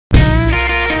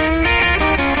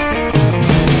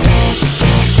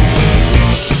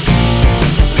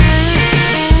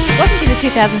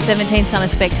2017 Summer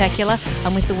Spectacular.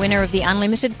 I'm with the winner of the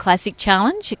Unlimited Classic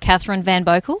Challenge, Katherine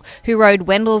Vanboekel, who rode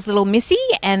Wendels Little Missy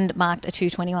and marked a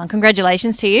 2:21.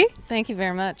 Congratulations to you. Thank you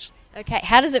very much. Okay,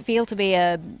 how does it feel to be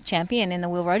a champion in the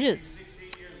Will Rogers?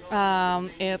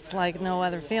 It's like no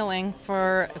other feeling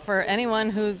for anyone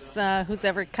who's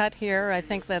ever cut here. I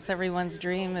think that's everyone's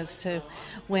dream, is to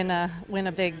win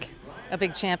a big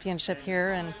championship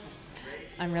here, and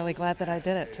I'm really glad that I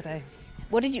did it today.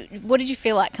 What did you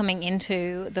feel like coming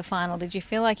into the final? Did you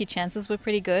feel like your chances were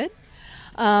pretty good?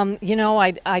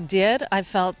 I did. I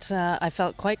felt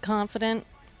quite confident.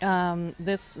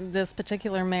 This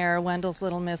particular mare, Wendels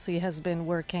Little Missy, has been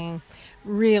working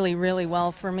really, really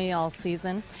well for me all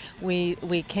season.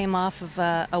 We came off of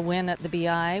a win at the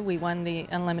BI. We won the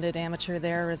Unlimited Amateur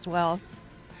there as well.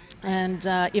 And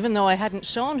even though I hadn't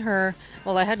shown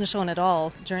at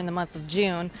all during the month of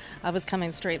June, I was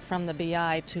coming straight from the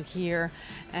BI to here,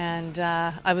 and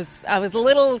I was a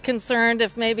little concerned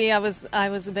if maybe I was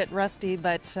a bit rusty,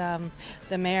 but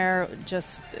the mare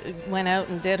just went out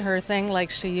and did her thing like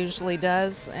she usually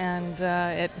does, and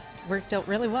it worked out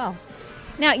really well.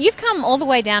 Now, you've come all the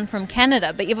way down from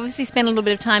Canada, but you've obviously spent a little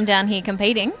bit of time down here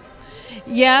competing.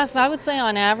 Yes, I would say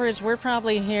on average we're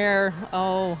probably here,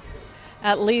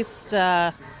 at least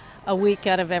a week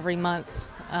out of every month.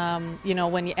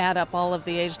 When you add up all of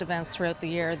the aged events throughout the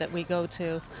year that we go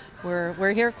to,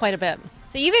 we're here quite a bit.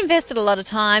 So you've invested a lot of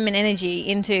time and energy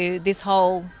into this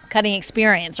whole cutting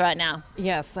experience right now.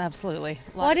 Yes, absolutely.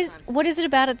 What is it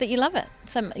about it that you love it?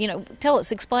 So, tell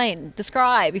us, explain,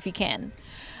 describe if you can.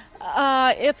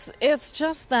 It's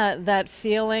just that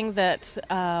feeling that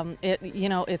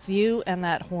it's you and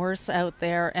that horse out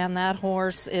there, and that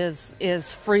horse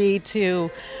is free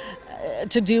to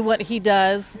do what he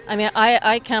does. I mean,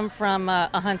 I come from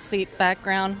a hunt seat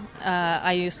background.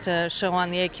 I used to show on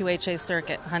the AQHA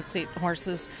circuit hunt seat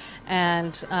horses,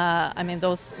 and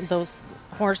those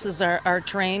horses are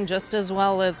trained just as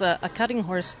well as a cutting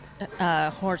horse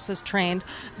is trained,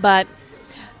 but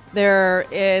they're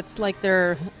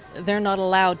not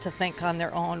allowed to think on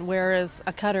their own, whereas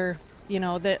a cutter,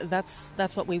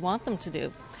 that's what we want them to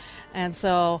do. And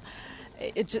so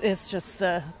it's just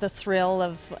the thrill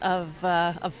of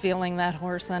feeling that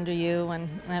horse under you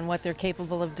and what they're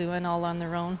capable of doing all on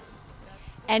their own.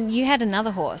 And you had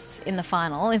another horse in the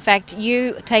final. In fact,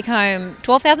 you take home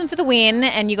 $12,000 for the win,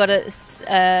 and you got a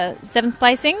seventh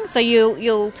placing. So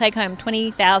you'll take home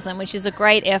 $20,000, which is a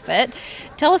great effort.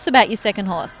 Tell us about your second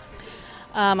horse.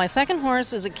 My second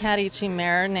horse is a Kadichi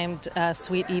mare named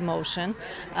Sweet Emotion.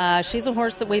 She's a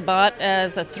horse that we bought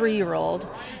as a 3-year-old,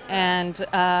 and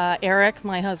Eric,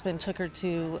 my husband, took her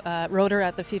to rode her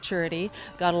at the Futurity,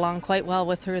 got along quite well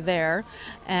with her there,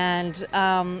 and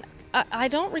I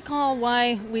don't recall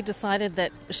why we decided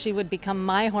that she would become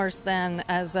my horse then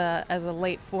as a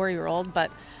late 4-year-old,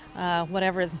 but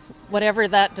whatever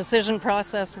that decision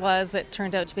process was, it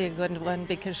turned out to be a good one,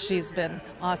 because she's been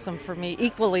awesome for me,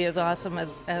 equally as awesome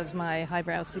as my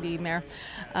highbrow CD mare.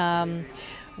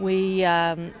 We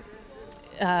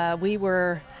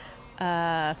were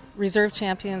reserve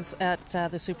champions at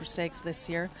the Super Stakes this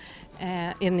year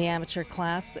in the amateur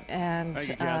class, and was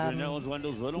it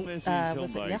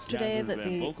yesterday that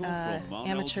the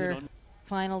amateur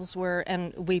finals were,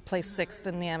 and we placed 6th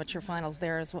in the amateur finals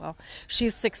there as well.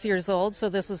 She's 6 years old, so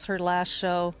this is her last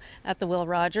show at the Will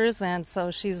Rogers, and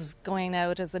so she's going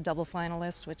out as a double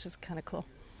finalist, which is kind of cool.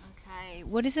 Okay,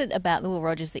 what is it about the Will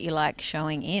Rogers that you like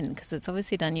showing in? Because it's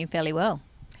obviously done you fairly well.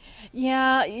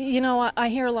 Yeah, I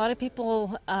hear a lot of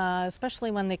people,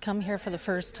 especially when they come here for the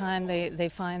first time, they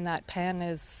find that pen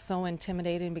is so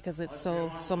intimidating because it's so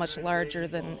much larger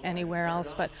than anywhere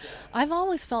else. But I've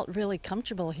always felt really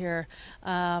comfortable here,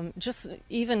 just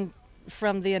even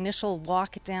from the initial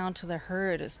walk down to the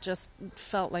herd. It's just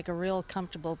felt like a real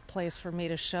comfortable place for me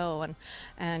to show,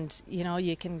 and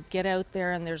you can get out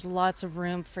there and there's lots of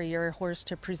room for your horse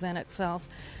to present itself.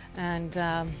 And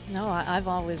I've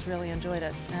always really enjoyed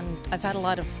it, and I've had a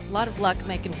lot of luck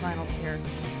making finals here.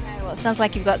 Okay, well, it sounds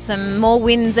like you've got some more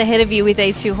wins ahead of you with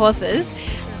these 2 horses.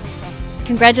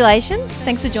 Congratulations.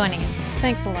 Thanks for joining us.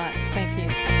 Thanks a lot. Thank you.